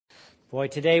Boy,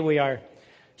 today we are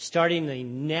starting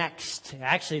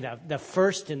the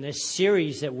first in this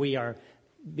series that we are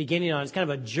beginning on. It's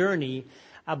kind of a journey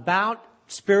about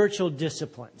spiritual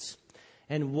disciplines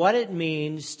and what it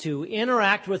means to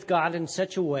interact with God in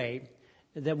such a way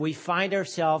that we find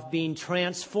ourselves being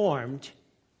transformed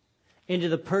into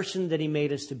the person that He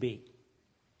made us to be.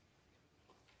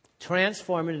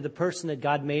 Transformed into the person that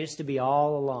God made us to be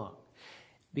all along.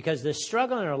 Because the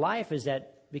struggle in our life is that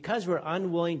because we're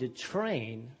unwilling to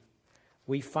train,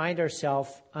 we find ourselves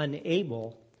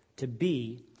unable to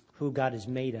be who God has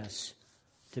made us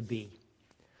to be.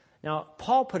 Now,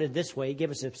 Paul put it this way. He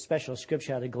gave us a special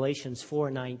scripture out of Galatians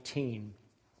 4:19.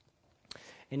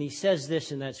 And he says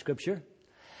this in that scripture: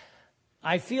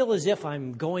 I feel as if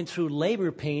I'm going through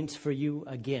labor pains for you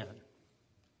again.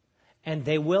 And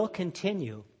they will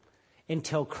continue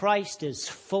until Christ is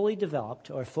fully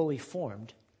developed or fully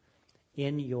formed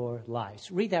in your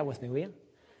lives. Read that with me, will you?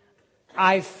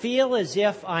 I feel as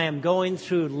if I am going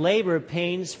through labor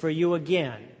pains for you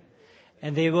again,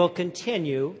 and they will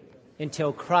continue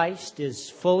until Christ is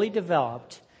fully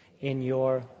developed in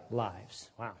your lives.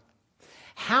 Wow.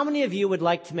 How many of you would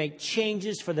like to make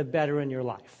changes for the better in your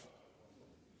life?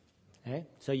 Okay?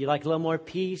 So you like a little more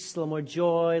peace, a little more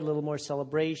joy, a little more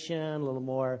celebration, a little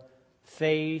more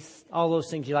faith, all those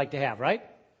things you like to have, right?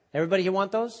 Everybody here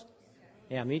want those?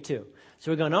 Yeah, me too. So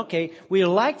we're going, okay, we'd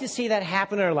like to see that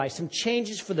happen in our life, some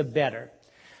changes for the better.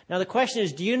 Now the question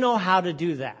is, do you know how to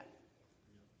do that?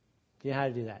 Do you know how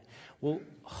to do that? Well,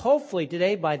 hopefully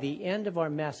today by the end of our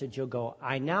message, you'll go,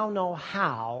 I now know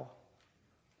how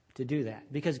to do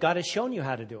that. Because God has shown you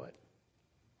how to do it.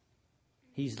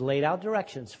 He's laid out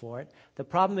directions for it. The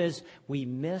problem is we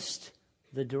missed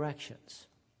the directions.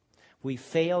 We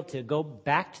failed to go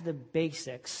back to the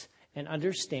basics and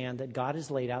understand that God has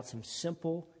laid out some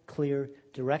simple, clear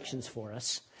directions for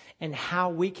us and how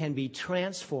we can be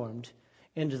transformed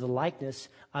into the likeness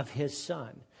of His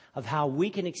Son, of how we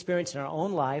can experience in our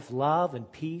own life love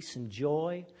and peace and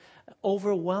joy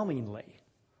overwhelmingly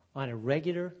on a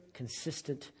regular,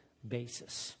 consistent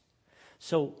basis.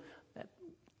 So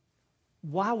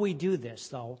while we do this,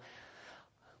 though,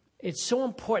 it's so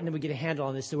important that we get a handle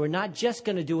on this, that we're not just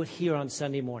going to do it here on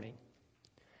Sunday morning.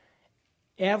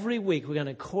 Every week we're going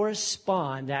to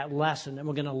correspond that lesson and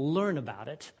we're going to learn about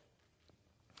it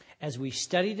as we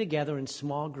study together in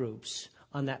small groups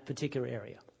on that particular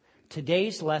area.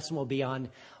 Today's lesson will be on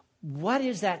what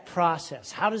is that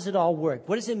process? How does it all work?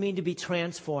 What does it mean to be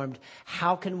transformed?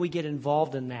 How can we get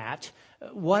involved in that?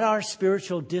 What are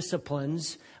spiritual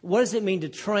disciplines? What does it mean to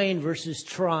train versus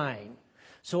trying?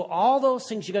 So all those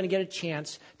things you're going to get a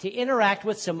chance to interact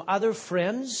with some other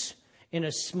friends in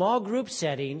a small group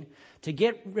setting to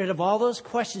get rid of all those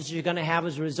questions you're going to have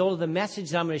as a result of the message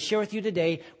that I'm going to share with you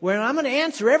today, where I'm going to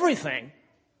answer everything.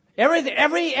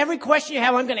 Every question you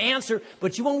have, I'm going to answer,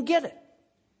 but you won't get it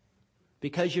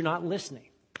because you're not listening.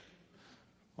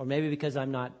 Or maybe because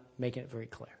I'm not making it very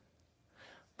clear.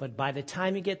 But by the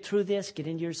time you get through this, get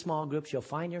into your small groups, you'll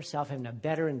find yourself having a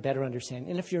better and better understanding.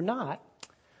 And if you're not,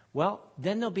 well,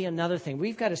 then there'll be another thing.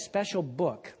 We've got a special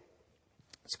book.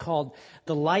 It's called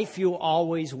The Life You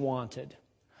Always Wanted.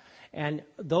 And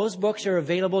those books are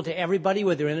available to everybody,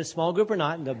 whether they're in a small group or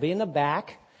not. And they'll be in the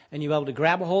back. And you'll be able to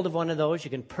grab a hold of one of those. You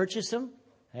can purchase them.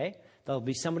 Okay? There'll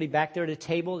be somebody back there at a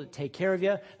table to take care of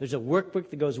you. There's a workbook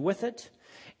that goes with it.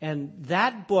 And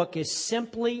that book is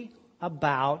simply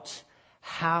about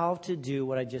how to do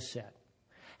what I just said.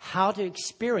 How to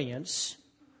experience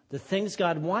the things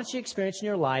God wants you to experience in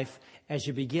your life as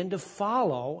you begin to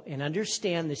follow and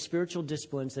understand the spiritual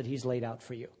disciplines that He's laid out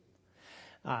for you.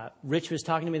 Rich was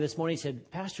talking to me this morning. He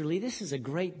said, Pastor Lee, this is a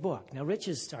great book. Now, Rich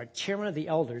is our chairman of the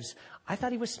elders. I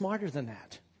thought he was smarter than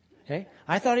that. Okay?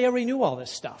 I thought he already knew all this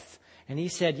stuff. And he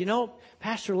said,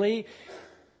 Pastor Lee,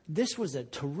 this was a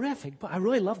terrific book. I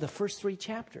really love the first 3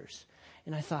 chapters.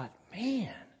 And I thought,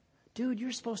 man, dude,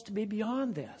 you're supposed to be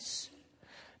beyond this.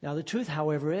 Now, the truth,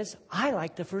 however, is I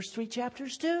like the first 3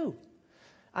 chapters too.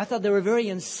 I thought they were very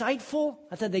insightful.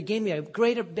 I thought they gave me a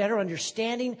better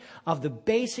understanding of the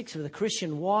basics of the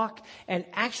Christian walk and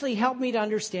actually helped me to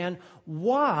understand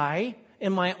why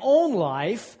in my own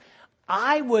life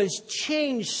I was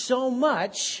changed so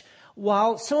much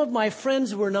while some of my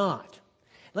friends were not.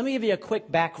 Let me give you a quick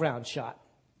background shot.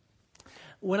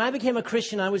 When I became a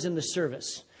Christian, I was in the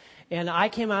service. And I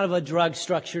came out of a drug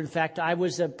structure. In fact, I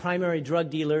was a primary drug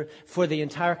dealer for the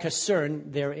entire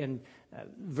Kaserne there in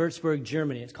Würzburg,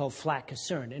 Germany. It's called Flat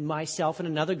Kaserne. And myself and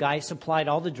another guy supplied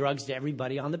all the drugs to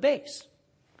everybody on the base.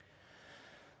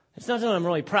 It's not something I'm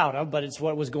really proud of, but it's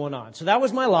what was going on. So that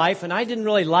was my life, and I didn't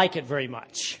really like it very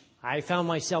much. I found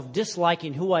myself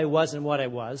disliking who I was and what I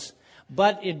was.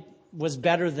 but it was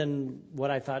better than what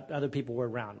I thought other people were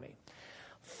around me.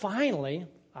 Finally,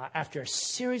 after a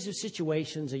series of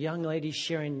situations, a young lady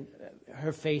sharing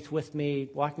her faith with me,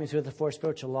 walking me through the 4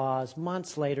 spiritual laws,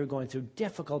 months later, going through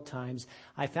difficult times,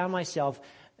 I found myself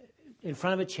in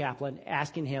front of a chaplain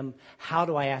asking him, how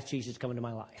do I ask Jesus to come into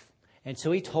my life? And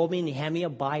so he told me, and he handed me a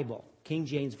Bible, King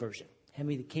James Version. Hand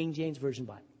me the King James Version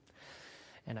Bible.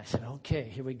 And I said, okay,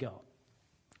 here we go.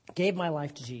 Gave my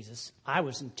life to Jesus. I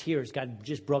was in tears. God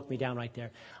just broke me down right there.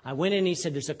 I went in and he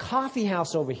said, there's a coffee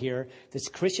house over here, this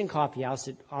Christian coffee house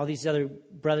that all these other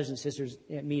brothers and sisters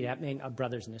meet at,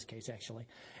 brothers in this case, actually.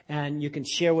 And you can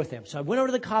share with them. So I went over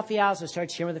to the coffee house. I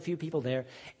started sharing with a few people there.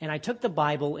 And I took the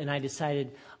Bible and I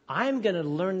decided, I'm going to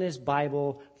learn this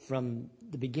Bible from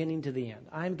the beginning to the end.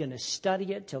 I'm going to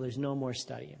study it till there's no more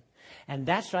studying. And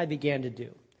that's what I began to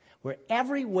do. Where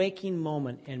every waking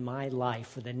moment in my life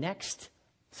for the next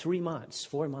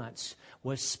 4 months,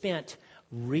 was spent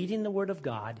reading the Word of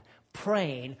God,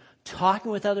 praying, talking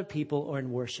with other people, or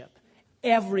in worship.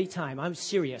 Every time. I'm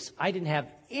serious. I didn't have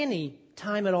any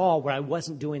time at all where I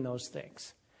wasn't doing those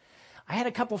things. I had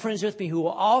a couple friends with me who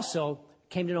also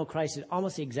came to know Christ at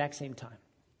almost the exact same time.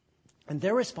 And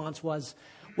their response was,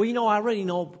 well, I already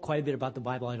know quite a bit about the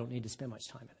Bible. I don't need to spend much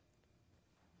time in it.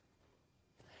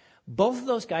 Both of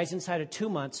those guys, inside of 2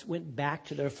 months, went back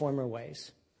to their former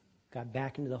ways. Got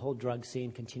back into the whole drug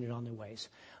scene, continued on their ways.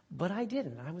 But I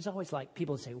didn't. I was always like,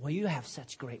 people would say, well, you have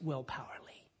such great willpower,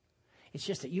 Lee. It's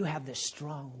just that you have this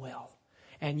strong will.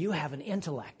 And you have an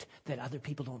intellect that other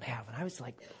people don't have. And I was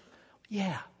like,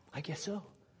 yeah, I guess so.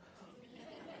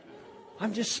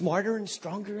 I'm just smarter and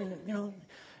stronger,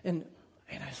 and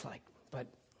I was like, but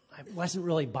I wasn't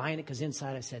really buying it because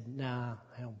inside I said, nah,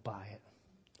 I don't buy it.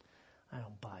 I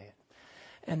don't buy it.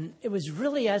 And it was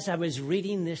really as I was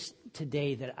reading this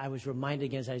today that I was reminded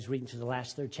again as I was reading through the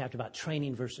last 3rd chapter about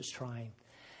training versus trying,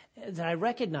 that I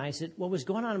recognized that what was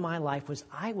going on in my life was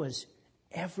I was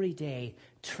every day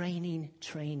training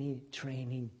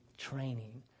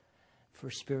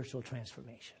for spiritual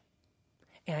transformation.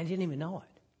 And I didn't even know it.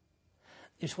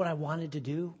 It's what I wanted to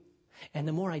do. And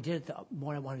the more I did it, the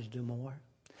more I wanted to do more.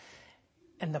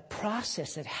 And the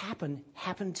process that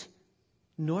happened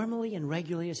normally and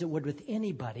regularly as it would with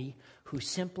anybody who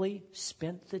simply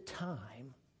spent the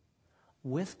time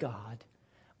with God,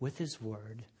 with His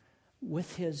Word,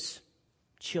 with His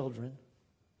children,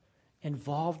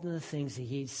 involved in the things that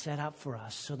He set up for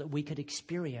us so that we could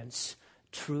experience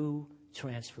true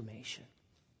transformation.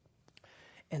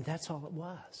 And that's all it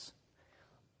was.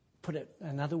 Put it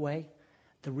another way,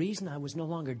 the reason I was no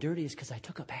longer dirty is because I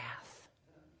took a bath.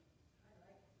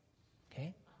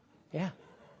 Okay? Yeah.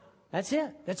 That's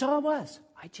it. That's all it was.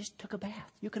 I just took a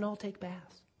bath. You can all take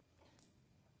baths.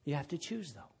 You have to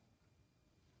choose, though,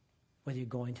 whether you're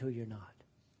going to or you're not.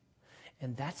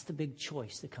 And that's the big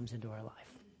choice that comes into our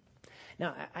life.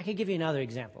 Now, I could give you another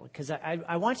example, because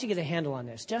I want you to get a handle on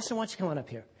this. Justin, why don't you come on up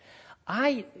here?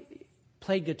 I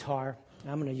played guitar.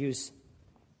 I'm going to use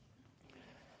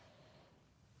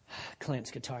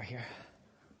Clint's guitar here.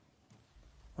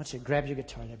 Why don't you grab your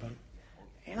guitar there, buddy?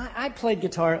 And I played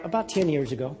guitar about 10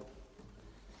 years ago.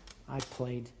 I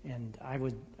played, and I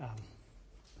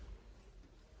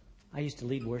used to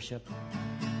lead worship,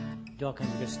 do all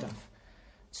kinds of good stuff.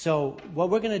 So what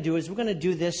we're going to do is we're going to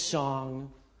do this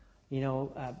song,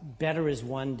 Better Is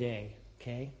One Day,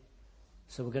 okay?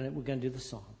 So we're going to do the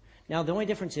song. Now, the only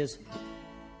difference is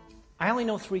I only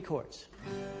know 3 chords.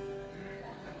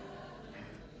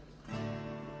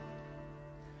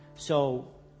 So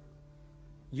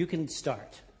you can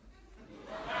start.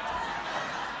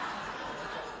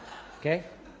 Okay?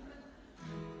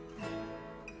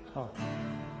 Oh.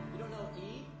 You don't know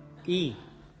E? E.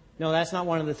 No, that's not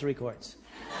one of the 3 chords.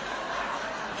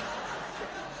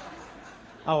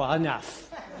 Oh, enough.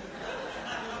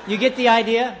 You get the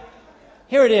idea?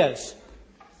 Here it is.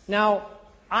 Now,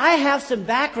 I have some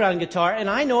background guitar, and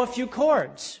I know a few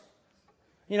chords.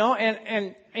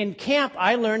 And in camp,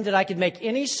 I learned that I could make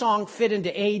any song fit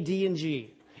into A, D, and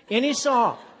G. Any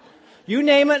song. You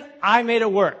name it, I made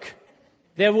it work.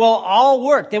 They will all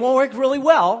work. They won't work really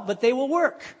well, but they will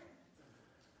work.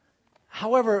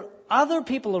 However, other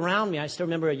people around me, I still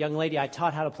remember a young lady I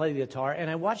taught how to play the guitar, and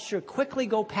I watched her quickly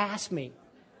go past me.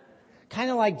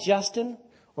 Kind of like Justin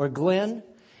or Glenn.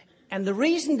 And the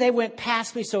reason they went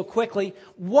past me so quickly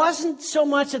wasn't so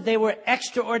much that they were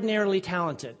extraordinarily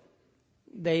talented.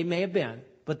 They may have been,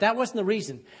 but that wasn't the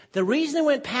reason. The reason they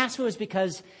went past me was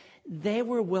because they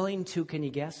were willing to, can you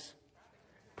guess?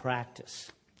 Practice.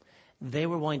 They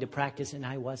were willing to practice, and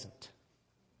I wasn't.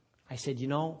 I said,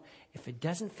 if it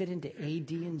doesn't fit into A,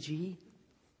 D, and G,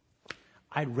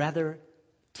 I'd rather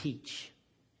teach.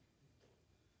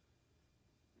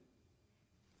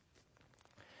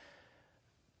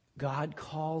 God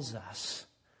calls us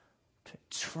to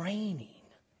training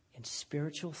in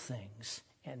spiritual things,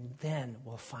 and then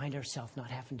we'll find ourselves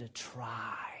not having to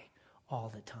try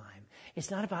all the time. It's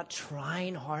not about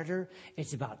trying harder.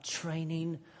 It's about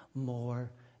training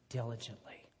more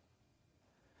diligently.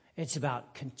 It's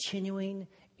about continuing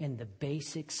in the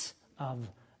basics of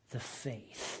the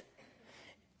faith.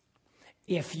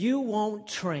 If you won't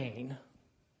train,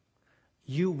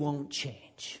 you won't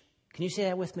change. Can you say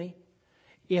that with me?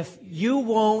 If you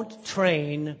won't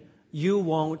train, you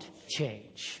won't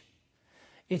change.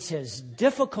 It's as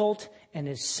difficult and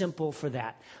as simple for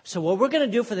that. So what we're going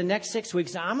to do for the next 6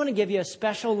 weeks, I'm going to give you a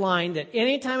special line that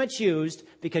anytime it's used,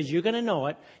 because you're going to know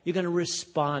it, you're going to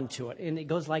respond to it. And it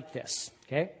goes like this,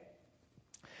 okay?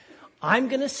 I'm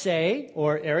going to say,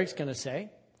 or Eric's going to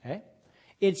say, okay,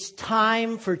 it's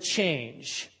time for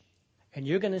change. And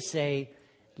you're going to say,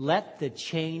 let the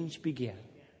change begin.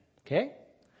 Okay?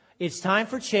 It's time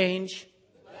for change.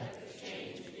 Let the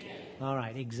change begin. All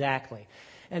right, exactly.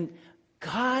 And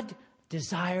God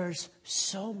desires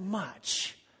so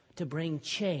much to bring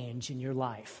change in your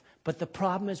life. But the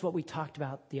problem is what we talked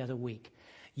about the other week.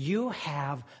 You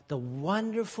have the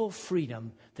wonderful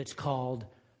freedom that's called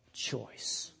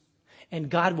choice. And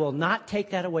God will not take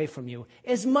that away from you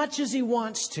as much as He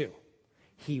wants to.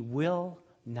 He will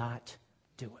not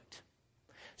do it.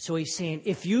 So He's saying,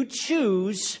 if you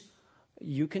choose,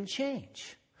 you can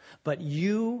change. But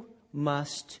you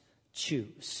must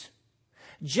choose.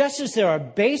 Just as there are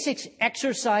basic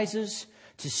exercises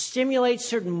to stimulate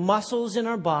certain muscles in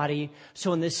our body,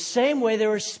 so in the same way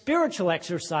there are spiritual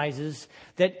exercises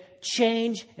that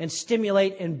change and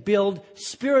stimulate and build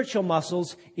spiritual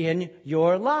muscles in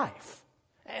your life.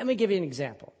 Let me give you an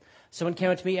example. Someone came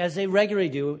up to me, as they regularly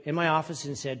do, in my office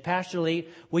and said, Pastor Lee,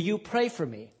 will you pray for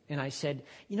me? And I said,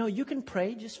 you can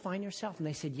pray just fine yourself. And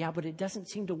they said, yeah, but it doesn't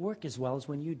seem to work as well as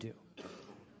when you do.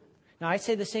 Now, I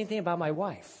say the same thing about my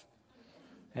wife.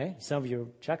 Okay? Some of you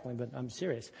are chuckling, but I'm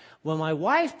serious. When my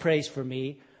wife prays for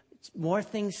me, more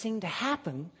things seem to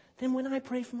happen than when I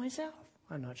pray for myself.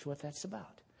 I'm not sure what that's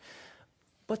about.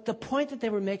 But the point that they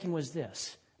were making was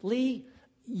this. Lee,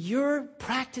 you're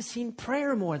practicing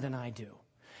prayer more than I do.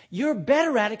 You're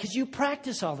better at it because you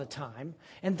practice all the time,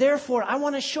 and therefore I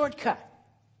want a shortcut.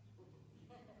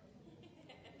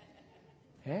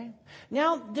 Okay?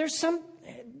 Now,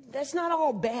 that's not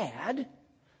all bad.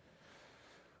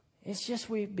 It's just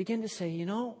we begin to say,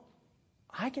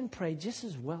 I can pray just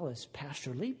as well as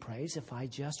Pastor Lee prays if I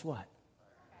just what?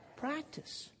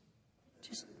 Practice.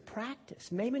 Just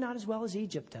practice. Maybe not as well as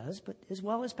Egypt does, but as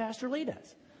well as Pastor Lee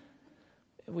does.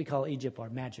 We call Egypt our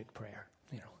magic prayer.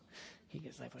 He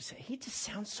gets like, he just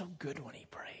sounds so good when he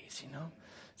prays,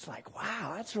 It's like,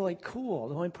 wow, that's really cool.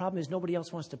 The only problem is nobody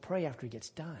else wants to pray after he gets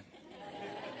done.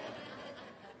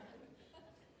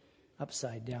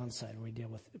 Upside, downside, when we deal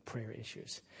with prayer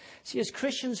issues. See, as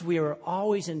Christians, we are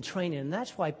always in training. And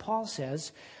that's why Paul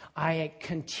says, I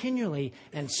continually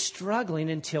am struggling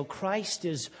until Christ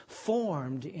is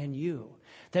formed in you.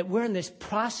 That we're in this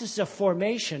process of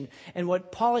formation. And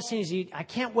what Paul is saying is, I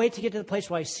can't wait to get to the place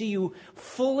where I see you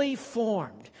fully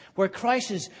formed. Where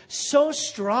Christ is so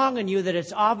strong in you that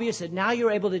it's obvious that now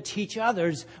you're able to teach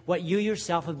others what you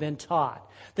yourself have been taught.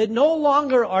 That no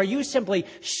longer are you simply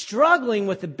struggling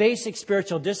with the basic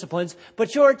spiritual disciplines,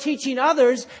 but you're teaching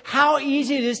others how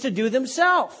easy it is to do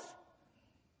themselves.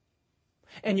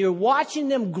 And you're watching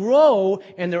them grow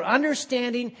in their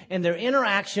understanding and their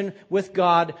interaction with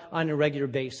God on a regular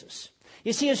basis.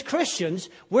 You see, as Christians,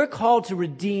 we're called to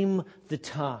redeem the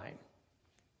time.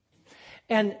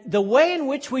 And the way in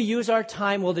which we use our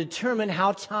time will determine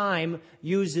how time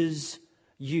uses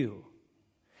you.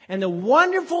 And the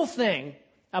wonderful thing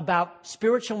about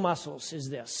spiritual muscles is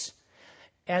this.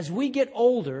 As we get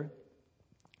older,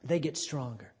 they get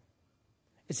stronger.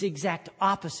 It's the exact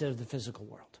opposite of the physical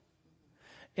world.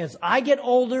 As I get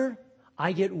older,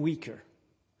 I get weaker.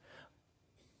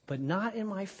 But not in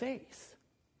my faith.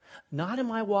 Not in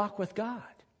my walk with God.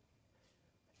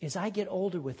 As I get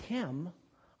older with Him,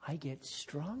 I get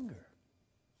stronger.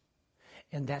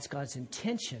 And that's God's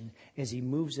intention as He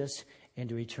moves us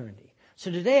into eternity. So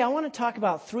today I want to talk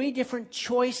about 3 different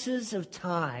choices of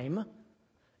time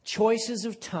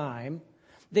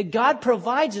that God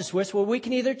provides us with, where we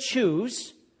can either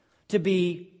choose to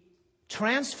be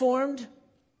transformed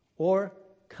or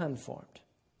conformed.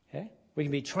 Okay? We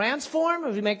can be transformed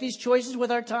if we make these choices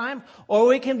with our time, or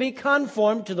we can be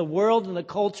conformed to the world and the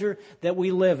culture that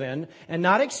we live in and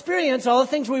not experience all the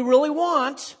things we really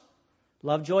want,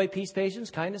 Love, joy, peace,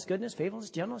 patience, kindness, goodness, faithfulness,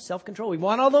 gentleness, self-control. We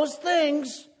want all those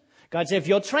things. God said, if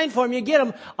you'll train for them, you get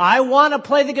them. I want to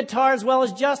play the guitar as well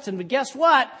as Justin, but guess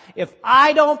what? If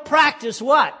I don't practice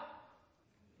what?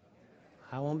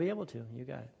 I won't be able to. You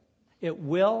got it. It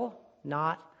will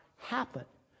not happen.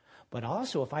 But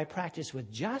also, if I practice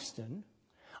with Justin,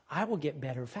 I will get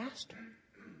better faster.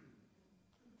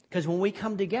 Because when we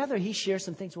come together, he shares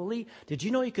some things. Well, Lee, did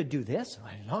you know you could do this?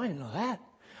 I didn't know that.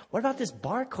 What about this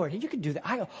bar chord? You could do that.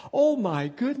 I go, oh my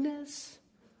goodness.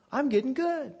 I'm getting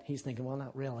good. He's thinking, well,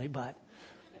 not really, but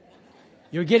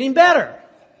you're getting better.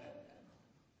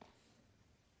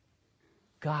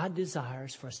 God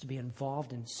desires for us to be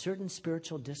involved in certain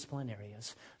spiritual discipline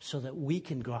areas so that we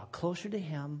can draw closer to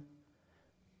Him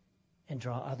and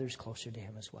draw others closer to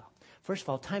Him as well. First of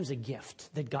all, time's a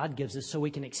gift that God gives us so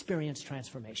we can experience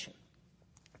transformation.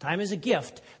 Time is a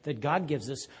gift that God gives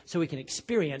us so we can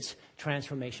experience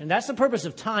transformation. That's the purpose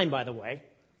of time, by the way.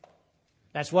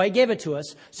 That's why He gave it to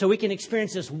us, so we can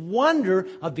experience this wonder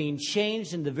of being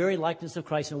changed in the very likeness of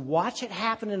Christ and watch it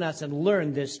happen in us and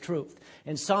learn this truth.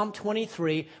 In Psalm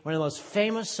 23, one of the most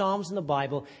famous Psalms in the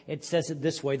Bible, it says it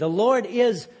this way: the Lord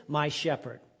is my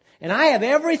shepherd, and I have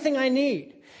everything I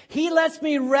need. He lets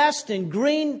me rest in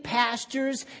green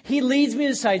pastures. He leads me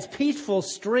beside peaceful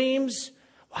streams.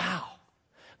 Wow.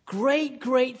 Great,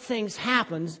 great things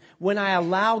happen when I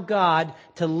allow God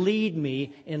to lead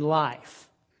me in life.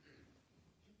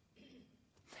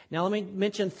 Now, let me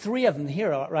mention 3 of them here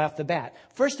right off the bat.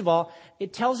 First of all,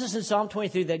 it tells us in Psalm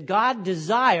 23 that God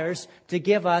desires to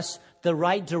give us the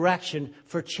right direction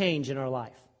for change in our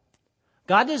life.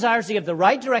 God desires to give the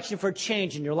right direction for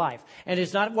change in your life. And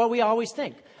it's not what we always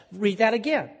think. Read that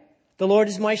again. The Lord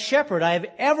is my shepherd. I have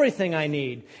everything I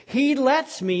need. He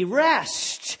lets me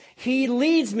rest. He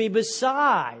leads me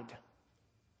beside.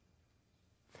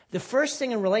 The first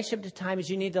thing in relationship to time is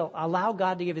you need to allow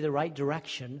God to give you the right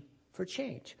direction for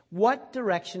change. What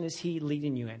direction is He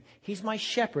leading you in? He's my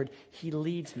shepherd. He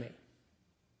leads me.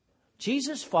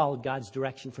 Jesus followed God's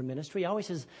direction for ministry. He always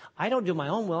says, I don't do my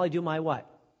own will. I do my what?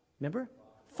 Remember?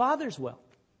 Father's will.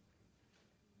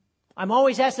 I'm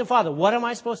always asking the Father, what am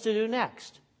I supposed to do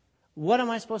next? What am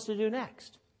I supposed to do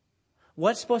next?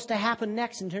 What's supposed to happen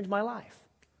next in terms of my life?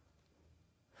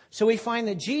 So we find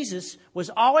that Jesus was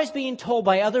always being told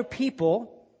by other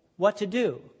people what to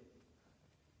do.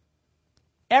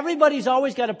 Everybody's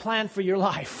always got a plan for your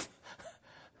life.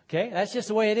 Okay? That's just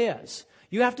the way it is.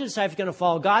 You have to decide if you're going to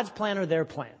follow God's plan or their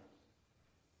plan.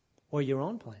 Or your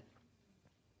own plan.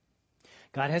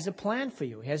 God has a plan for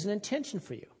you. He has an intention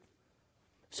for you.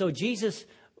 So Jesus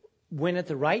went at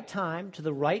the right time to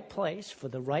the right place for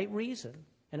the right reason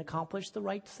and accomplished the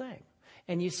right thing.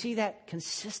 And you see that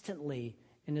consistently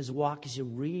in His walk as you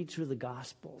read through the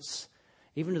Gospels.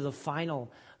 Even to the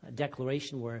final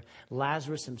declaration where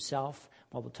Lazarus himself,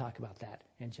 well, we'll talk about that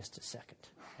in just a second.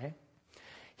 Okay?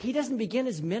 He doesn't begin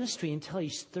His ministry until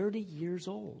He's 30 years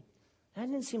old. That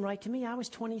didn't seem right to me. I was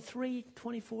 23,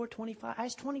 24, 25. I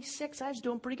was 26. I was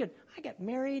doing pretty good. I got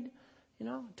married,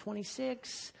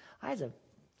 26. I was a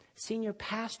senior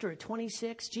pastor at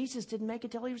 26. Jesus didn't make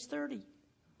it till He was 30.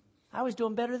 I was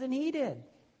doing better than He did.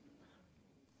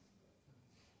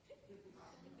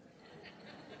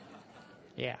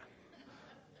 Yeah.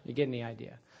 You get the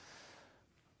idea.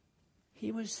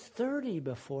 He was 30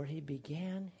 before He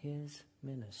began His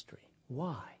ministry.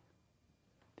 Why?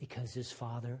 Because His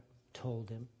Father told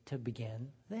Him to begin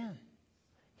then.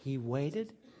 He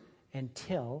waited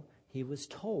until He was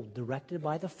told, directed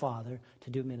by the Father,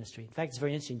 to do ministry. In fact, it's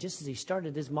very interesting. Just as He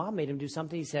started, His mom made Him do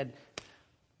something. He said,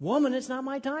 woman, it's not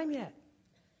my time yet.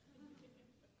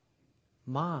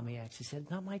 Mom, he actually said,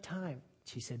 not my time.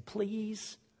 She said,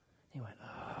 please. He went,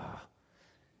 ah.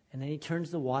 And then He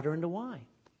turns the water into wine.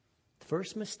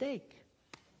 First mistake.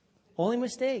 Only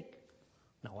mistake.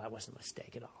 No, that wasn't a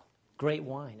mistake at all. Great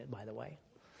wine, by the way.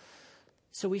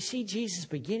 So we see Jesus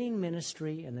beginning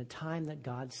ministry in the time that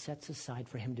God sets aside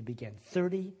for Him to begin.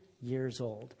 30 years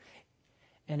old.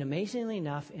 And amazingly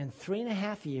enough, in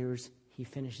 3.5 years, He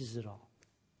finishes it all.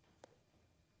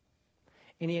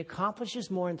 And He accomplishes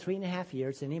more in 3.5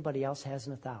 years than anybody else has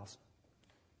in 1,000.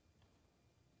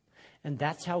 And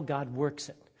that's how God works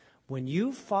it. When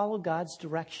you follow God's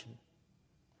direction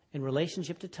in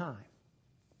relationship to time,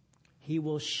 He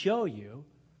will show you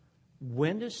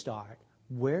when to start,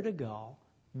 where to go,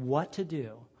 what to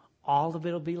do. All of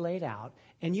it will be laid out.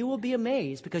 And you will be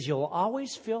amazed because you'll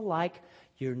always feel like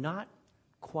you're not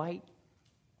quite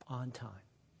on time.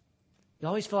 You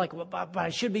always feel like, well, but I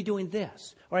should be doing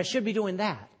this or I should be doing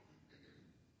that.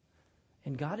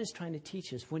 And God is trying to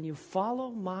teach us, when you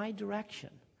follow my direction,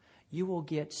 you will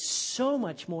get so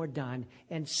much more done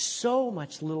in so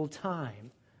much little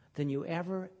time than you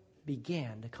ever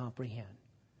began to comprehend.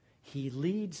 He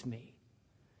leads me.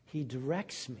 He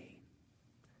directs me.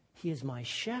 He is my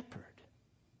shepherd.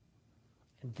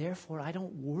 And therefore, I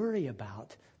don't worry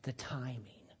about the timing.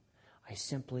 I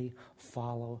simply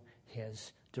follow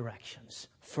His directions.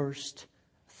 First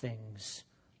things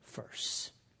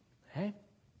first. Okay?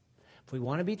 If we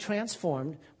want to be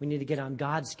transformed, we need to get on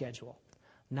God's schedule,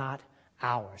 not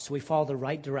ours. So we follow the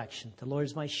right direction. The Lord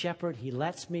is my shepherd. He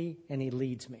lets me and He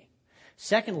leads me.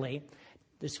 Secondly,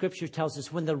 the Scripture tells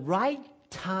us when the right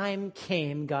time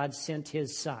came, God sent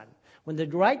His Son. When the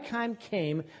right time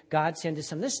came, God sent His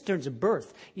Son. This is in terms of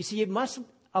birth. You see, you must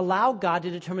allow God to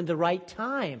determine the right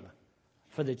time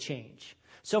for the change.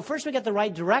 So first we got the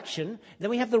right direction, then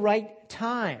we have the right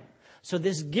time. So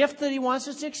this gift that He wants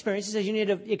us to experience, He says you need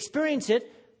to experience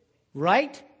it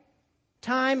right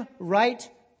time, right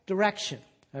direction.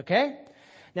 Okay?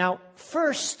 Now,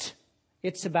 first,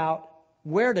 it's about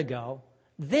where to go.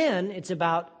 Then it's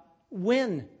about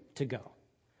when to go.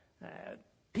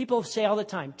 People say all the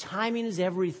time, timing is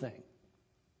everything.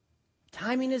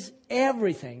 Timing is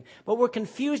everything. But we're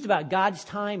confused about God's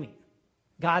timing,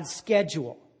 God's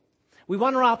schedule. We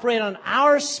want to operate on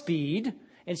our speed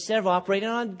instead of operating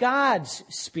on God's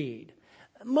speed.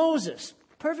 Moses,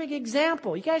 perfect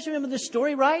example. You guys remember this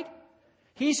story, right?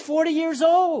 He's 40 years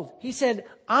old. He said,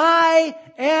 I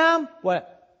am,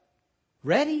 what?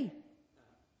 Ready.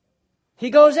 He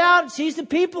goes out and sees the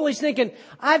people. He's thinking,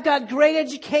 I've got great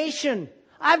education.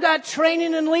 I've got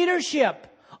training and leadership.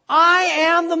 I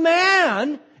am the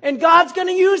man, and God's going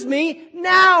to use me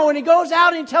now. And he goes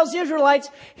out and he tells the Israelites,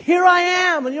 here I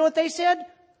am. And you know what they said?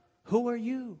 Who are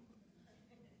you?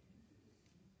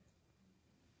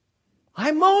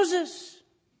 I'm Moses.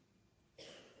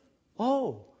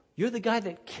 Oh, you're the guy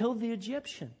that killed the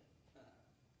Egyptian.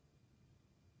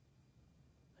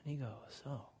 And he goes,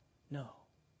 oh, no.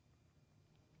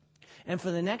 And for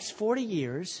the next 40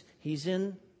 years, he's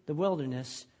in the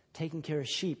wilderness taking care of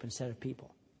sheep instead of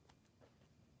people.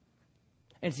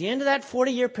 And at the end of that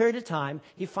 40-year period of time,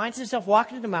 he finds himself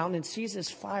walking to the mountain and sees this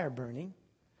fire burning.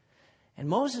 And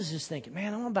Moses is thinking,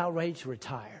 man, I'm about ready to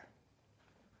retire.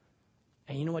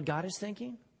 And you know what God is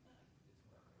thinking?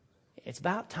 It's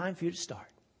about time for you to start.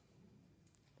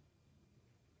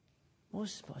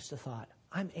 Moses must have thought,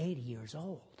 I'm 80 years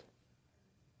old.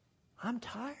 I'm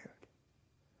tired.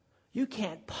 You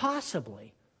can't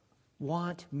possibly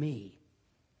want me.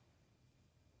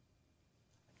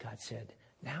 God said,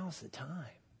 now's the time.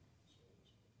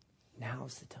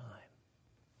 Now's the time.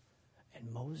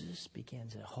 And Moses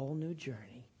begins a whole new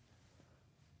journey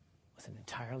with an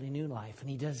entirely new life. And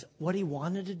he does what he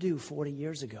wanted to do 40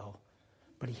 years ago,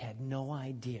 but he had no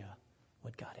idea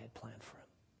what God had planned for him.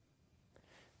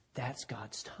 That's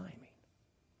God's timing.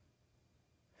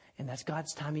 And that's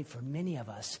God's timing for many of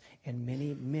us in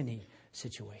many, many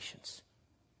situations.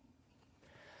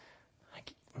 I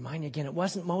remind you again, it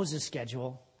wasn't Moses'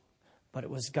 schedule, but it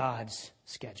was God's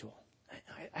schedule.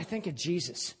 I think of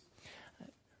Jesus.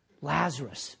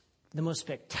 Lazarus, the most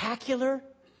spectacular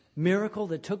miracle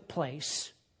that took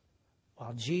place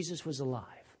while Jesus was alive.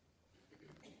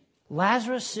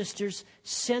 Lazarus' sisters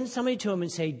send somebody to him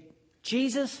and say,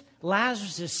 Jesus,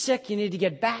 Lazarus is sick. You need to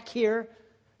get back here,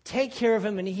 take care of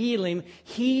him and heal him.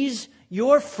 He's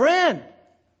your friend.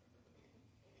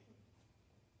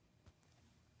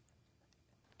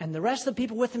 And the rest of the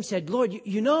people with him said, Lord,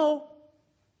 you know,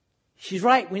 she's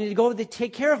right. We need to go over there to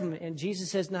take care of him. And Jesus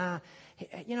says, nah,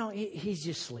 he's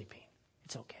just sleeping.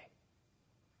 It's okay.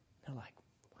 They're like,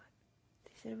 what?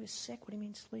 They said he was sick. What do you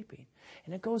mean sleeping?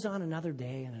 And it goes on another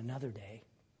day and another day.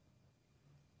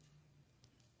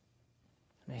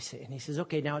 And he says,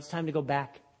 okay, now it's time to go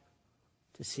back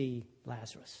to see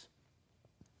Lazarus.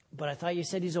 But I thought you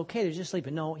said he's okay. They're just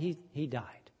sleeping. No, he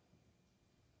died.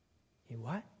 He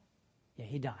what? Yeah,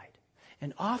 he died.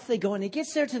 And off they go. And he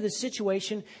gets there to the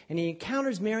situation and he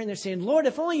encounters Mary and they're saying, Lord,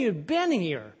 if only you'd been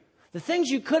here, the things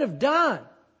you could have done.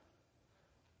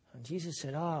 And Jesus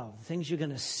said, the things you're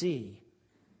going to see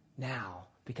now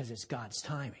because it's God's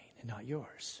timing and not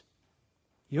yours.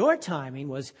 Your timing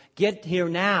was get here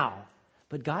now.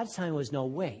 But God's timing was no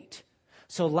wait.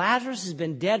 So Lazarus has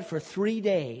been dead for 3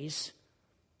 days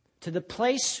to the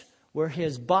place where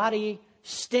his body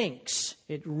stinks.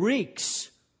 It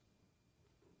reeks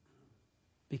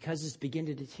because it's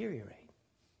beginning to deteriorate.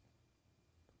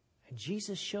 And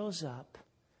Jesus shows up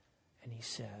and he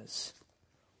says,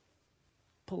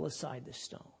 pull aside the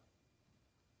stone.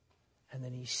 And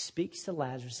then he speaks to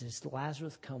Lazarus and says,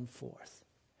 Lazarus, come forth.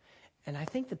 And I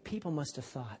think the people must have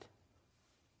thought,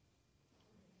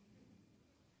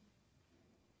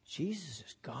 Jesus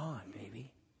is gone,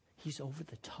 baby. He's over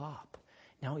the top.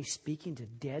 Now he's speaking to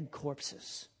dead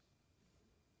corpses.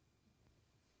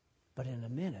 But in a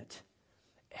minute,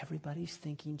 everybody's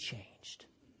thinking changed.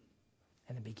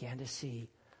 And they began to see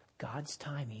God's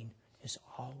timing is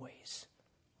always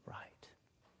right.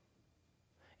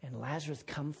 And Lazarus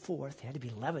come forth. He had to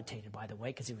be levitated, by the way,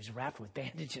 because he was wrapped with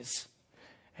bandages.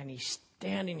 And he's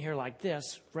standing here like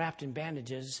this, wrapped in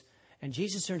bandages. And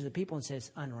Jesus turns to the people and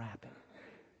says, unwrap him.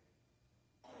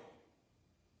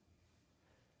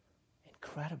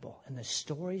 Incredible. And the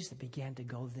stories that began to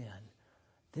go then,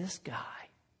 this guy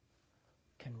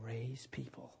can raise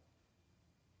people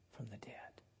from the dead.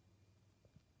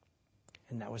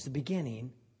 And that was the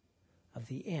beginning of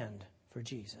the end for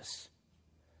Jesus.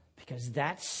 Because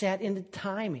that set into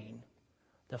timing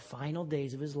the final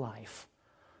days of his life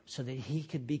so that he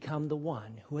could become the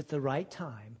one who at the right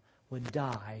time would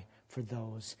die for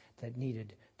those that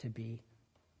needed to be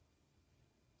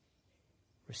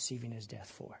receiving his death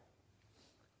for.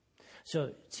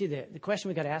 So, see, the question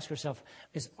we've got to ask ourselves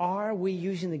is, are we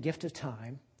using the gift of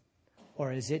time,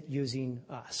 or is it using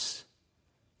us?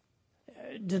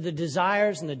 Do the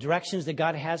desires and the directions that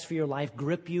God has for your life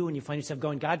grip you and you find yourself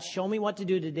going, God, show me what to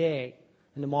do today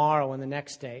and tomorrow and the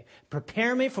next day.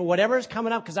 Prepare me for whatever is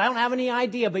coming up because I don't have any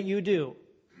idea, but you do.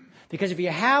 Because if you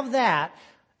have that,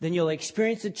 then you'll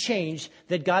experience the change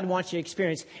that God wants you to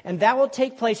experience. And that will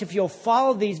take place if you'll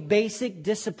follow these basic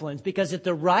disciplines. Because at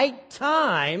the right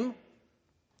time,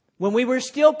 when we were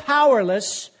still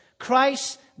powerless,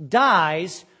 Christ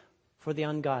dies for the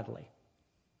ungodly.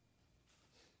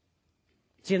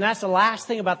 See, and that's the last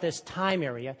thing about this time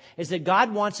area, is that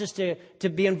God wants us to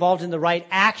be involved in the right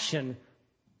action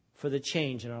for the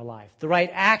change in our life. The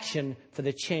right action for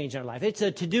the change in our life. It's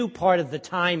a to-do part of the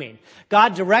timing.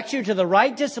 God directs you to the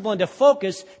right discipline to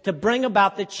focus to bring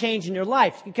about the change in your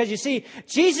life. Because you see,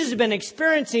 Jesus has been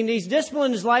experiencing these disciplines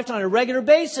in his life on a regular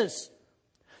basis.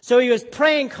 So he was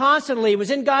praying constantly. He was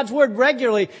in God's Word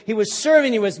regularly. He was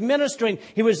serving. He was ministering.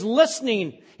 He was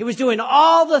listening. He was doing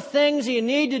all the things you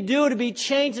need to do to be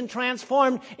changed and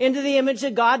transformed into the image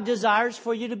that God desires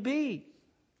for you to be.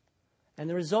 And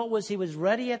the result was he was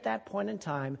ready at that point in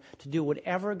time to do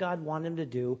whatever God wanted him to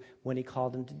do when he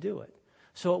called him to do it.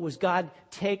 So it was, God,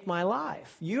 take my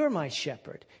life. You're my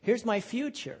shepherd. Here's my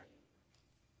future.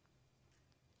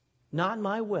 Not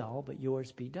my will, but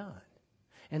yours be done.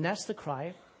 And that's the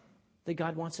cry that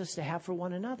God wants us to have for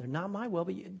one another. Not my will,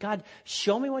 but God,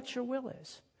 show me what your will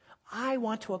is. I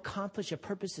want to accomplish a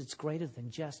purpose that's greater than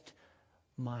just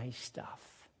my stuff.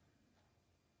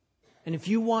 And if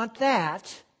you want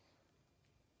that,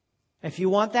 if you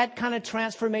want that kind of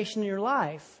transformation in your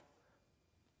life,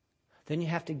 then you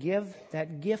have to give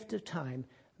that gift of time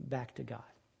back to God.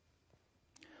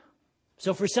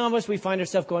 So for some of us, we find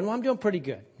ourselves going, well, I'm doing pretty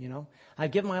good,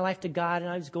 I've given my life to God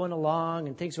and I was going along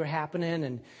and things were happening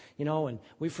and, and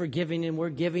we're forgiving and we're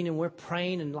giving and we're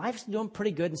praying and life's doing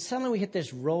pretty good. And suddenly we hit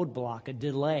this roadblock, a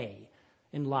delay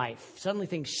in life. Suddenly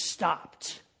things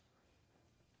stopped.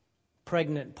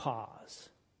 Pregnant pause.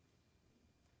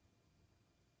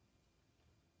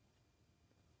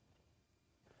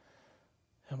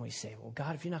 And we say, well,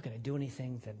 God, if you're not going to do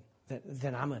anything,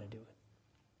 then I'm going to do it.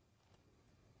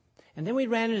 And then we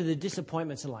ran into the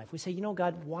disappointments in life. We say,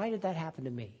 God, why did that happen to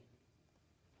me?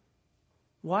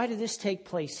 Why did this take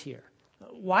place here?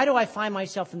 Why do I find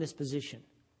myself in this position?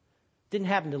 Didn't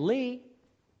happen to Lee.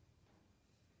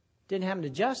 Didn't happen to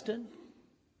Justin.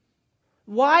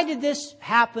 Why did this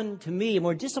happen to me? And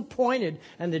we're disappointed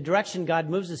in the direction God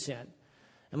moves us in.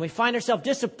 And we find ourselves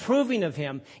disapproving of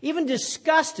him, even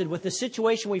disgusted with the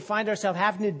situation we find ourselves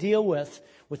having to deal with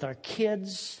our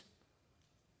kids,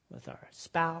 with our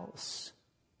spouse.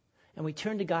 And we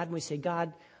turn to God and we say,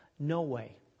 God, no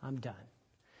way, I'm done.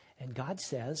 And God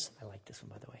says, I like this one,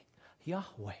 by the way,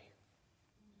 Yahweh.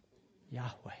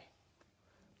 Yahweh.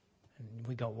 And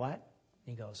we go, what?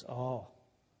 And he goes, oh,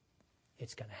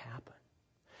 it's going to happen.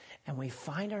 And we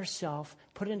find ourselves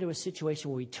put into a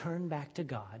situation where we turn back to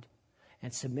God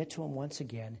and submit to him once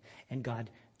again, and God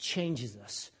changes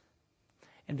us.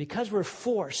 And because we're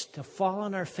forced to fall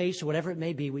on our face or whatever it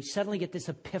may be, we suddenly get this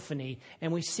epiphany,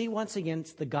 and we see once again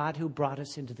it's the God who brought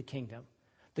us into the kingdom,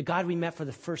 the God we met for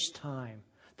the first time,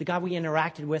 the God we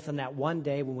interacted with on that one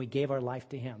day when we gave our life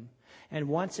to him. And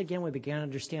once again, we began to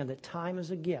understand that time is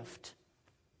a gift.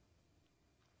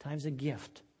 Time's a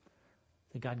gift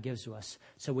that God gives to us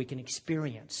so we can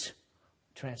experience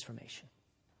transformation.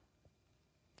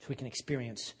 So we can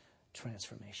experience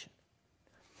transformation.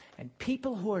 And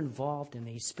people who are involved in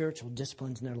these spiritual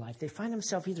disciplines in their life, they find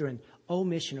themselves either in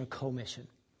omission or commission.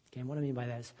 Okay, and what I mean by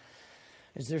that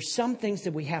is there's some things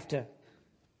that we have to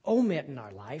omit in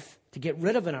our life, to get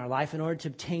rid of in our life in order to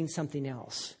obtain something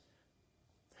else.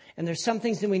 And there's some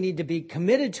things that we need to be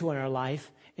committed to in our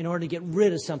life in order to get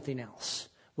rid of something else,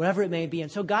 whatever it may be.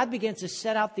 And so God begins to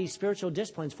set out these spiritual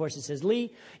disciplines for us. He says,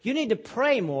 Lee, you need to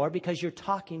pray more because you're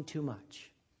talking too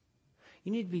much.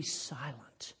 You need to be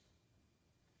silent.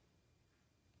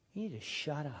 You need to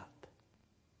shut up.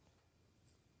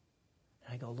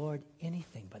 And I go, Lord,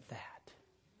 anything but that.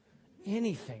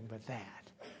 Anything but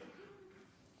that.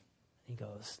 He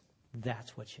goes,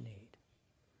 that's what you need.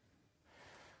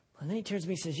 And then he turns to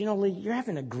me and says, Lee, you're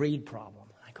having a greed problem.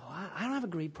 I go, I don't have a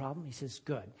greed problem. He says,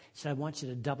 good. He said, I want you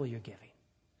to double your giving.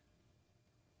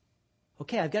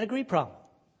 Okay, I've got a greed problem.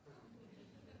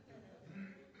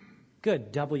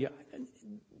 Good, double your...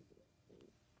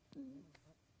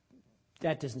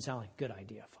 That doesn't sound like a good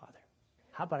idea, Father.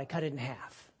 How about I cut it in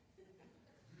half?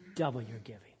 Double your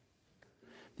giving.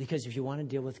 Because if you want to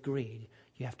deal with greed,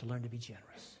 you have to learn to be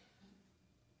generous.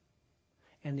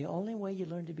 And the only way you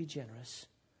learn to be generous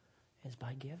is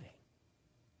by giving.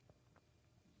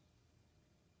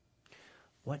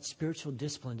 What spiritual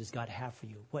discipline does God have for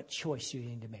you? What choice do you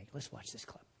need to make? Let's watch this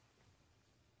clip.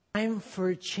 Time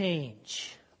for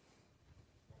change.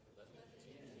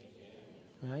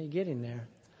 Well, you're getting there.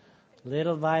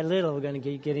 Little by little, we're going to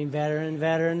keep getting better and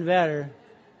better and better.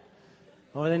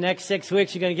 Over the next 6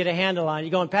 weeks, you're going to get a handle on it.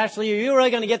 You're going, Pastor Lee, are you really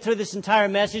going to get through this entire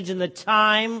message in the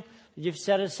time that you've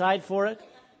set aside for it?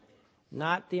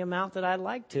 Not the amount that I'd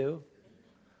like to,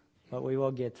 but we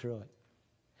will get through it.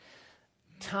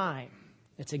 Time.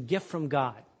 It's a gift from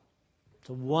God. It's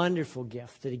a wonderful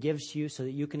gift that He gives to you so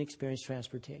that you can experience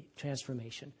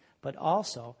transformation. But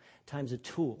also, time's a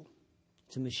tool.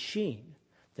 It's a machine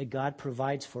that God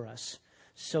provides for us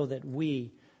so that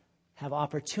we have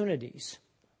opportunities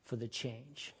for the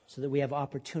change. So that we have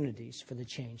opportunities for the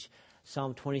change.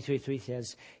 Psalm 23:3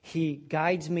 says, He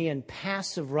guides me in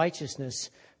paths of righteousness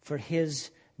for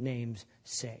His name's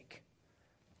sake.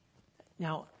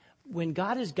 Now, when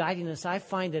God is guiding us, I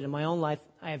find that in my own life,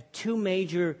 I have two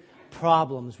major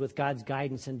problems with God's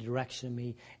guidance and direction of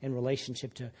me in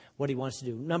relationship to what He wants to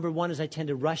do. Number one is I tend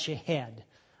to rush ahead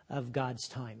of God's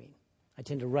timing. I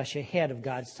tend to rush ahead of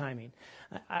God's timing.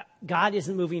 God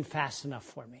isn't moving fast enough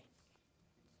for me.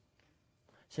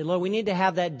 I say, Lord, we need to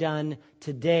have that done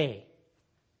today.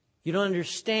 You don't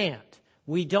understand.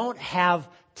 We don't have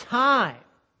time.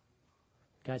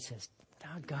 God says,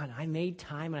 God, I made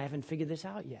time and I haven't figured this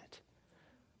out yet.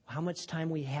 How much time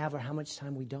we have or how much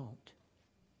time we don't.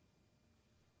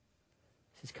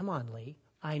 He says, come on, Lee.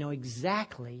 I know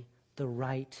exactly the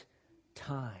right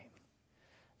time.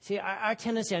 See, our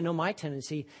tendency, I know my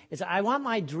tendency, is I want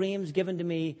my dreams given to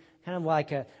me kind of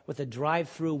like with a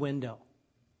drive-through window,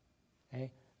 okay,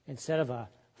 instead of a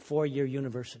 4-year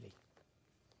university.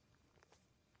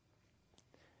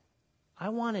 I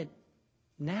want it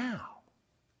now.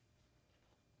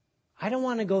 I don't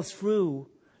want to go through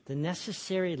the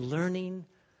necessary learning.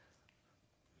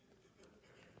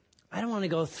 I don't want to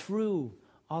go through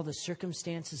all the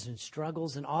circumstances and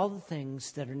struggles and all the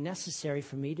things that are necessary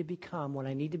for me to become what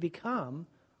I need to become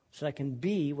so I can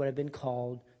be what I've been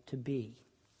called to be.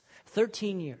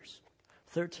 13 years.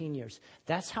 13 years.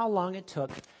 That's how long it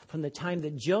took from the time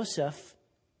that Joseph,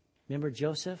 remember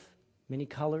Joseph? Many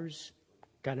Colors,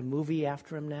 got a movie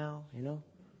after him now,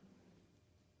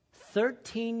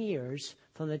 13 years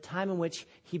from the time in which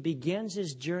he begins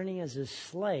his journey as a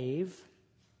slave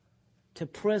to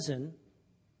prison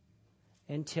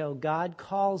until God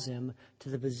calls him to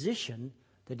the position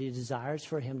that He desires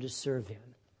for him to serve in,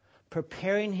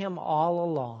 preparing him all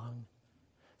along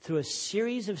through a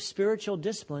series of spiritual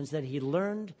disciplines that he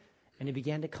learned and he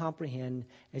began to comprehend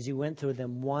as he went through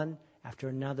them one after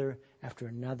another, after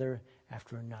another,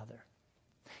 after another.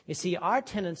 You see, our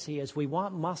tendency is we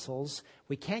want muscles,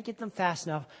 we can't get them fast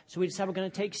enough, so we decide we're going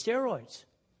to take steroids.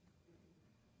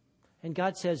 And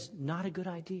God says, not a good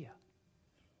idea.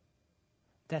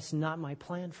 That's not my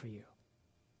plan for you.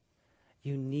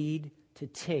 You need to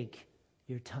take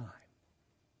your time.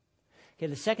 Okay,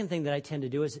 the second thing that I tend to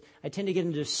do is I tend to get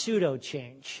into pseudo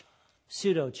change.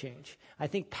 Pseudo change. I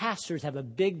think pastors have a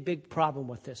big problem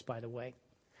with this, by the way.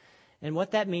 And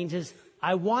what that means is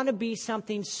I want to be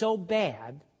something so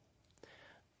bad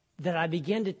that I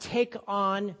begin to take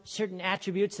on certain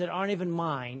attributes that aren't even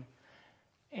mine,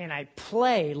 and I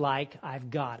play like I've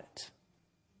got it.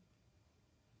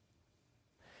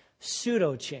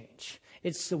 Pseudo change.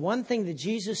 It's the one thing that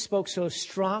Jesus spoke so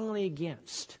strongly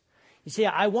against. You see,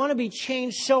 I want to be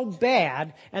changed so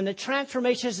bad, and the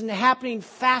transformation isn't happening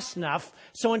fast enough,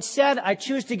 so instead I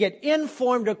choose to get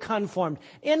informed or conformed.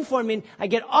 Informed means I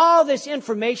get all this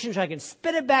information so I can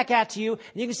spit it back out to you,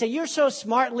 and you can say, "You're so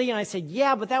smart, Lee," and I said,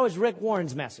 "Yeah, but that was Rick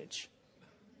Warren's message.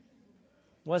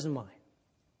 It wasn't mine.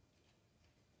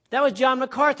 That was John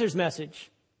MacArthur's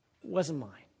message. It wasn't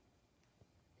mine."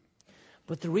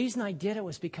 But the reason I did it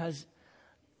was because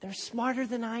they're smarter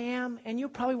than I am, and you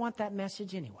probably want that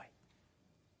message anyway.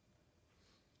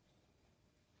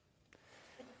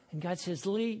 And God says,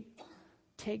 "Lee, it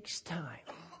takes time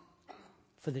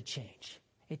for the change.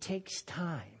 It takes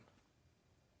time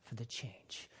for the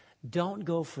change. Don't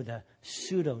go for the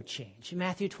pseudo change."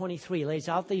 Matthew 23 lays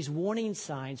out these warning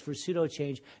signs for pseudo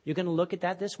change. You're going to look at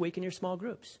that this week in your small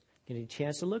groups. Get a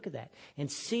chance to look at that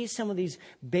and see some of these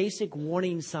basic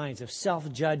warning signs of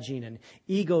self-judging and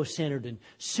ego-centered and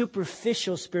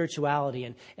superficial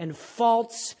spirituality and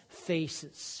false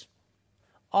faces.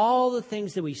 All the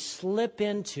things that we slip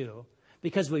into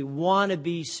because we want to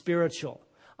be spiritual.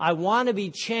 I want to be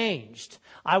changed.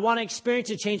 I want to experience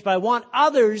a change, but I want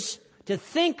others to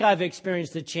think I've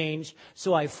experienced the change,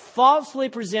 so I falsely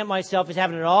present myself as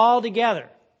having it all together.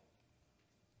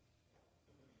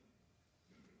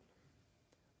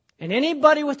 And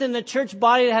anybody within the church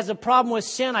body that has a problem with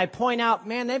sin, I point out,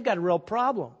 man, they've got a real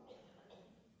problem.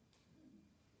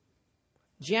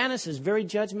 Janice is very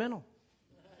judgmental.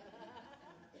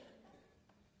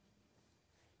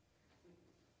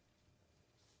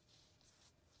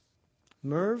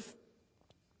 Merv,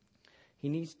 he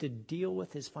needs to deal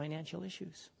with his financial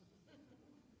issues.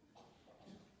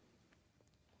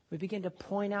 We begin to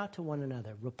point out to one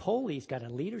another. Rapoli's got a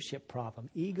leadership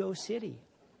problem. Ego City.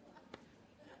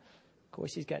 Of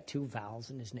course, he's got 2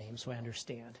 vowels in his name, so I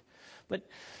understand. But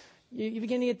you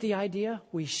begin to get the idea.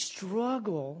 We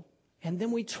struggle, and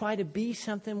then we try to be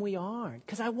something we aren't.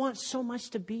 Because I want so much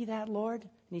to be that, Lord. And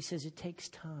he says it takes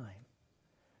time.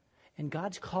 And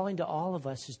God's calling to all of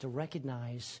us is to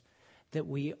recognize that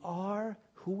we are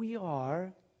who we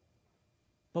are,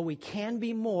 but we can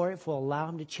be more if we'll allow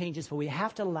Him to change us. But we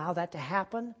have to allow that to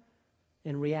happen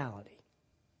in reality.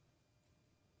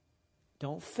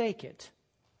 Don't fake it.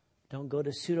 Don't go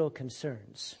to pseudo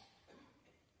concerns.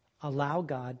 Allow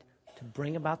God to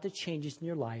bring about the changes in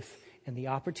your life and the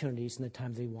opportunities and the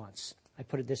time that He wants. I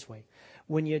put it this way.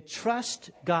 When you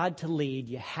trust God to lead,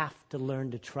 you have to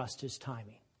learn to trust His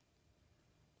timing.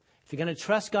 If you're going to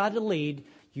trust God to lead,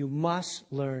 you must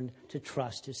learn to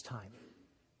trust His timing.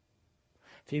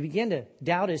 If you begin to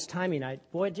doubt His timing,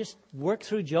 just work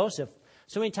through Joseph.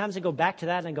 So many times I go back to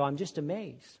that and I go, I'm just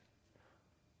amazed.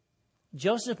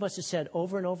 Joseph must have said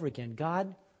over and over again,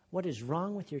 God, what is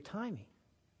wrong with your timing?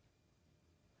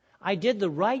 I did the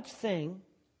right thing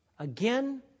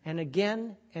again and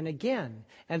again and again.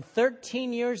 And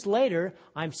 13 years later,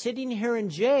 I'm sitting here in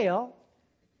jail.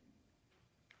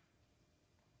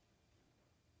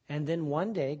 And then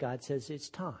one day, God says, it's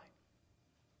time.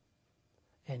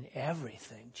 And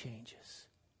everything changes.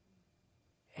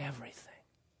 Everything.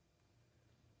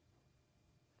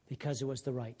 Because it was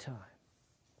the right time.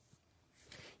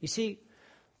 You see,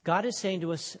 God is saying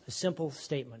to us a simple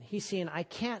statement. He's saying, I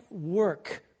can't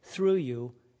work through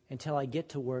you until I get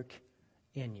to work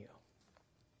in you.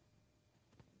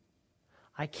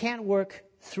 I can't work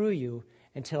through you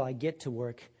until I get to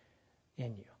work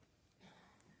in you.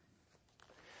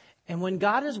 And when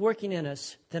God is working in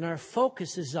us, then our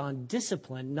focus is on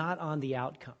discipline, not on the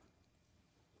outcome.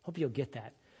 Hope you'll get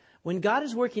that. When God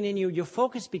is working in you, your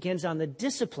focus begins on the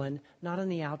discipline, not on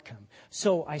the outcome.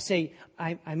 So I say,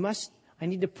 I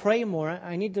need to pray more.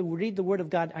 I need to read the Word of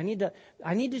God. I need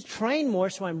to train more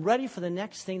so I'm ready for the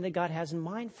next thing that God has in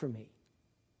mind for me.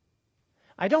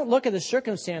 I don't look at the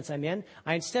circumstance I'm in.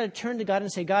 I instead turn to God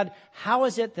and say, God, how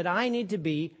is it that I need to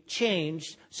be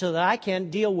changed so that I can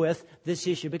deal with this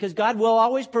issue? Because God will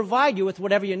always provide you with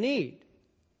whatever you need.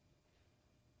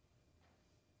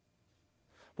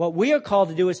 What we are called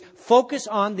to do is focus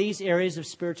on these areas of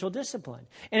spiritual discipline.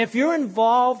 And if you're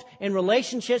involved in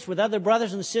relationships with other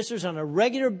brothers and sisters on a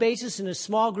regular basis in a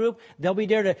small group, they'll be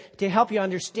there to help you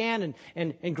understand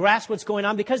and grasp what's going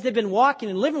on because they've been walking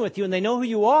and living with you and they know who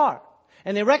you are.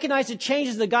 And they recognize the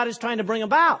changes that God is trying to bring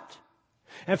about.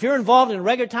 And if you're involved in a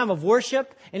regular time of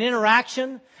worship and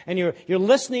interaction, and you're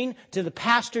listening to the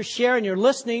pastor share, and you're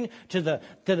listening to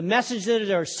the messages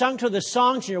that are sung to the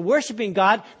songs, and you're worshiping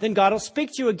God, then God will speak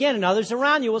to you again, and others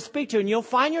around you will speak to you, and you'll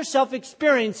find yourself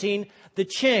experiencing the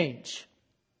change.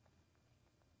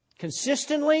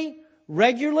 Consistently,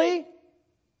 regularly,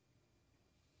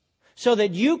 so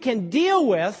that you can deal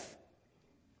with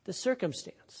the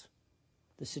circumstance,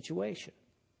 the situation.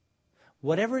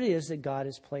 whatever it is that God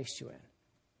has placed you in.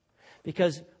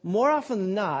 Because more often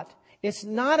than not, it's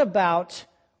not about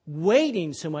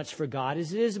waiting so much for God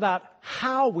as it is about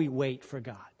how we wait for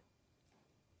God.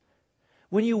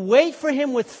 When you wait for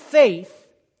Him with faith,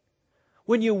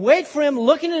 when you wait for Him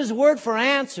looking at His Word for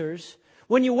answers,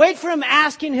 when you wait for Him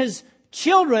asking His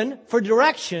children for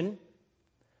direction,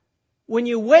 when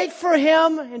you wait for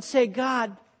Him and say,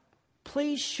 God,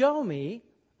 please show me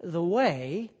the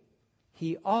way,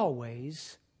 He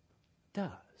always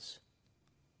does.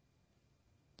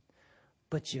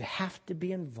 But you have to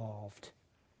be involved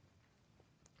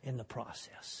in the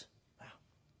process. Wow.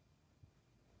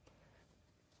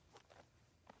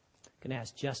 I'm going to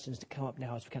ask Justin to come up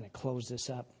now as we kind of close this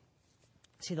up.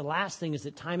 See, the last thing is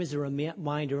that time is a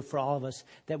reminder for all of us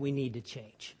that we need to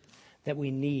change. That we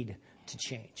need to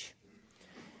change.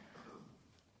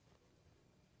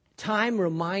 Time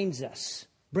reminds us,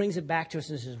 brings it back to us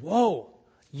and says, whoa,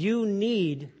 you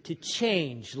need to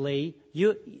change, Lee.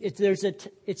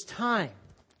 It's time.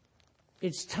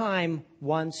 It's time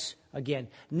once again.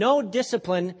 No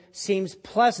discipline seems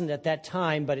pleasant at that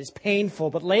time, but it's painful.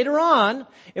 But later on,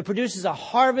 it produces a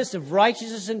harvest of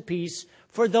righteousness and peace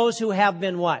for those who have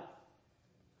been what?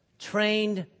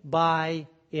 Trained by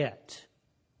it.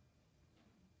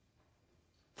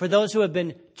 For those who have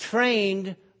been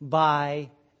trained by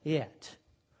it.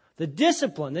 The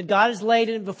discipline that God has laid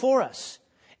in before us.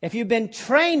 If you've been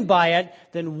trained by it,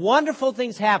 then wonderful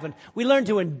things happen. We learn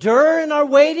to endure in our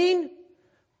waiting.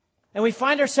 And we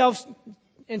find ourselves,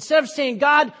 instead of saying,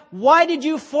 God, why did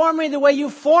you form me the way you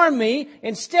formed me?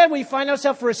 Instead, we find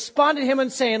ourselves responding to Him and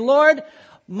saying, Lord,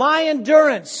 my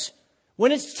endurance,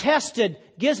 when it's tested,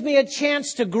 gives me a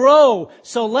chance to grow.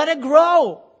 So let it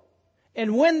grow.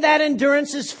 And when that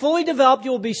endurance is fully developed,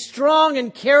 you will be strong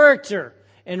in character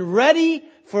and ready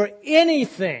for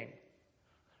anything.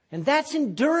 And that's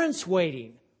endurance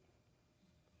waiting.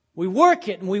 We work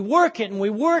it and we work it and we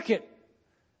work it.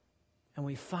 And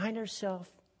we find ourselves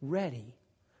ready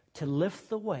to lift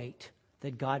the weight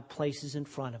that God places in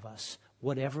front of us,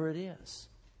 whatever it is.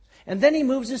 And then He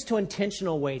moves us to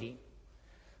intentional waiting.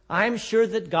 I'm sure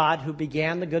that God, who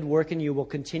began the good work in you, will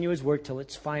continue His work till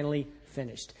it's finally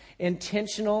finished.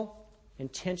 Intentional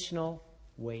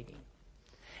waiting.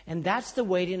 And that's the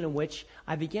waiting in which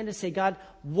I begin to say, God,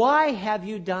 why have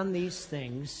you done these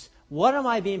things? What am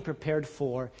I being prepared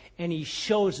for? And He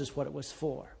shows us what it was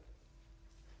for.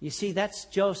 You see, that's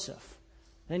Joseph.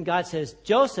 Then God says,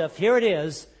 Joseph, here it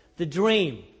is, the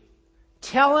dream.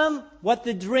 Tell him what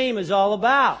the dream is all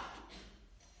about.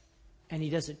 And he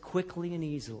does it quickly and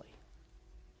easily.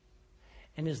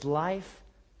 And his life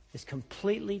is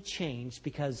completely changed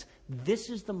because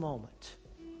this is the moment.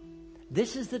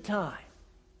 This is the time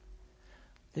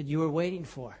that you were waiting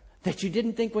for, that you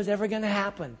didn't think was ever going to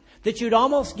happen, that you'd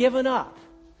almost given up.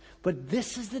 But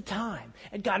this is the time.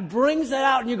 And God brings that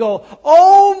out and you go,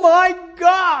 oh my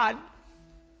God,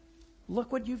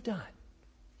 look what you've done.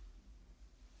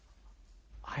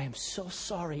 I am so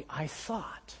sorry. I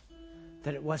thought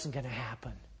that it wasn't going to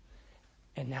happen.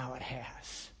 And now it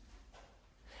has.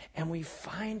 And we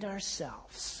find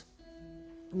ourselves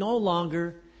no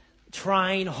longer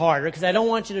trying harder, because I don't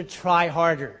want you to try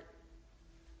harder.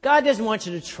 God doesn't want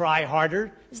you to try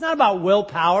harder. It's not about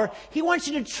willpower. He wants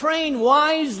you to train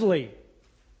wisely.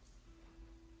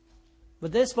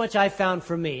 But this much I found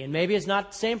for me, and maybe it's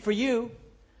not the same for you,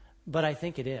 but I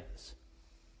think it is.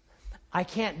 I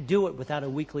can't do it without a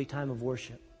weekly time of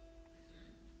worship.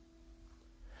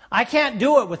 I can't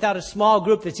do it without a small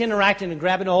group that's interacting and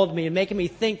grabbing a hold of me and making me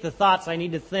think the thoughts I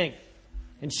need to think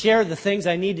and share the things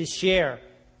I need to share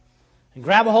and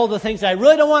grab a hold of the things I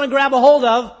really don't want to grab a hold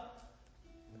of,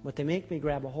 but they make me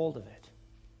grab a hold of it.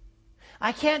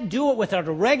 I can't do it without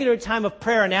a regular time of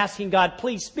prayer and asking God,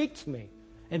 please speak to me,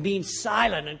 and being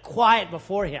silent and quiet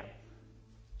before Him.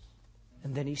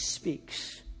 And then He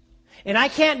speaks. And I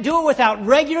can't do it without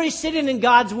regularly sitting in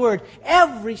God's Word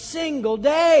every single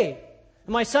day.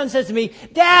 And my son says to me,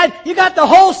 Dad, you got the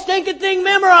whole stinking thing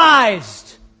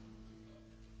memorized.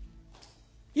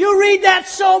 You read that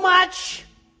so much.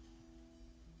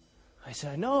 I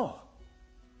said, I know.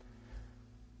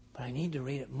 But I need to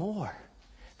read it more.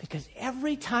 Because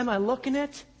every time I look in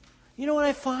it, you know what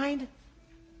I find?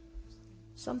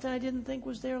 Something I didn't think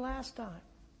was there last time.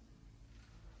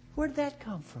 Where did that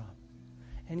come from?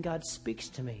 And God speaks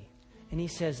to me. And He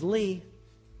says, Lee,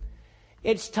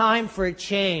 it's time for a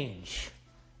change.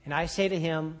 And I say to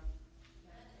him,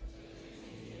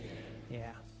 yeah.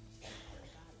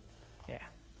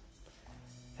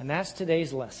 And that's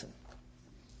today's lesson.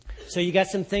 So you got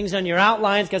some things on your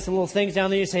outlines, got some little things down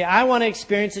there. You say, I want to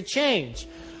experience a change.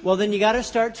 Well, then you got to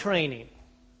start training.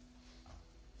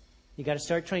 You got to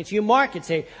start training. So you mark it.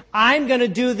 Say, I'm going to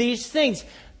do these things.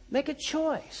 Make a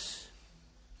choice.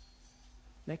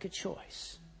 Make a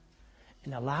choice.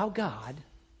 And allow God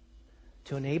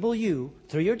to enable you,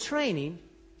 through your training,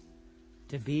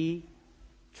 to be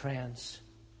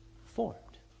transformed.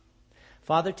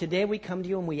 Father, today we come to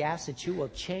you and we ask that you will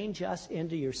change us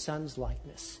into your Son's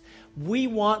likeness. We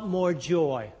want more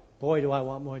joy. Boy, do I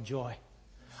want more joy.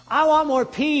 I want more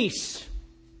peace.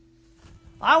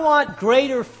 I want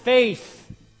greater faith.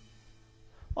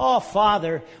 Oh,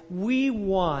 Father, we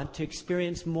want to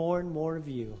experience more and more of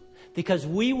you because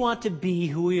we want to be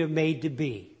who we are made to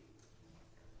be.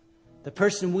 The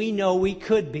person we know we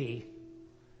could be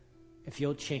if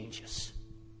you'll change us.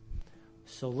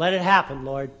 So let it happen,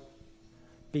 Lord.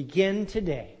 Begin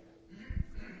today.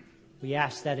 We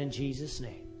ask that in Jesus'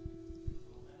 name.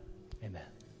 Amen.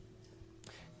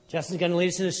 Justin's going to lead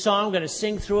us in a song. We're going to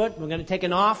sing through it. We're going to take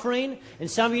an offering.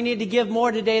 And some of you need to give more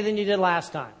today than you did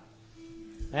last time.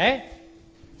 Hey?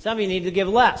 Some of you need to give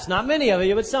less. Not many of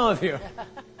you, but some of you.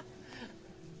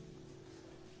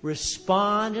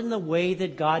 Respond in the way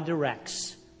that God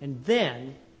directs. And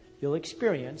then you'll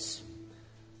experience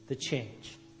the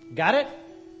change. Got it?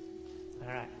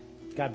 All right.